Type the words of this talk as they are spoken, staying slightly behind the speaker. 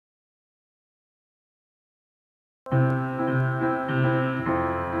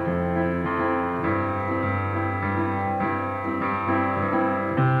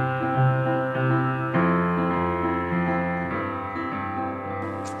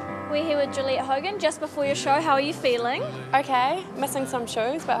We're here with Juliette Hogan just before your show. How are you feeling? Okay, missing some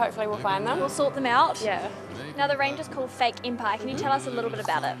shoes, but hopefully we'll find them. We'll sort them out. Yeah. Now the range is called Fake Empire. Can you tell us a little bit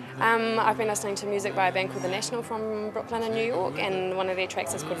about it? I've been listening to music by a band called The National from Brooklyn and New York, and one of their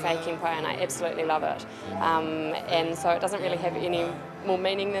tracks is called Fake Empire, and I absolutely love it. And so it doesn't really have any more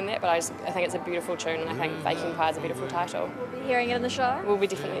meaning than that, but I think it's a beautiful tune, and I think Fake Empire is a beautiful title. We'll be hearing it in the show? We'll be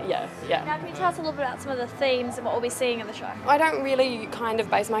definitely, yeah. Now can you tell us a little bit about some of the themes and what we'll be seeing in the show? I don't really kind of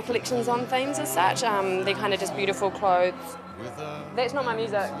base my collections on themes as such. They're kind of just beautiful clothes. That's not my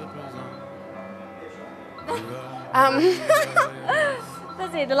music.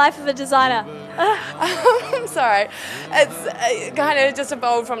 That's it, the life of a designer. I'm sorry. It's kind of just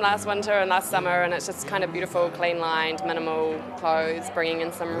evolved from last winter and last summer, and it's just kind of beautiful, clean lined, minimal clothes, bringing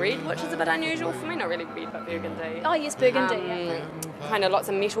in some red, which is a bit unusual for me. Not really red, but burgundy. Oh yes, burgundy. Kind of lots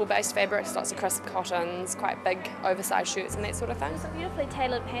of metal-based fabrics, lots of crisp cottons, quite big, oversized shirts and that sort of thing. Some beautifully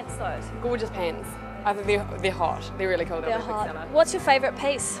tailored pants those. Gorgeous pants. I think they're hot. They're really cool. They're hot. What's your favourite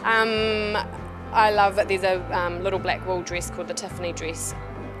piece? I love that there's a little black wool dress called the Tiffany dress,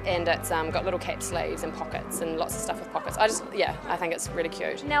 and it's got little cap sleeves and pockets and lots of stuff with pockets. I think it's really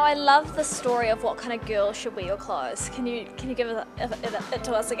cute. Now I love the story of what kind of girl should wear your clothes. Can you give it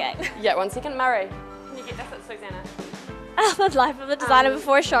to us again? Yeah, 1 second, Murray. Can you get this at Susanna? The life of a designer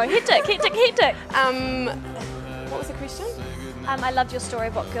before a show. Hectic. What was the question? I loved your story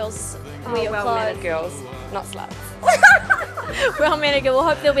of what girls wear your well-mannered clothes. girls, not sluts. Well-mannered girl. We'll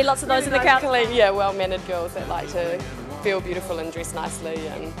hope there'll be lots of those in the crowd. Yeah, well-mannered girls that like to feel beautiful and dress nicely.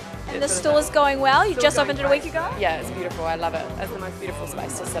 And the store's going well? You just opened it a week ago? Yeah, it's beautiful. I love it. It's the most beautiful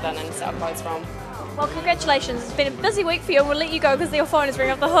space to sit in and sell clothes from. Well, congratulations. It's been a busy week for you. We'll let you go because your phone is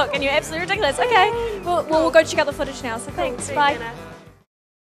ringing off the hook and you're absolutely ridiculous. Okay, we'll go check out the footage now. So thanks. Bye.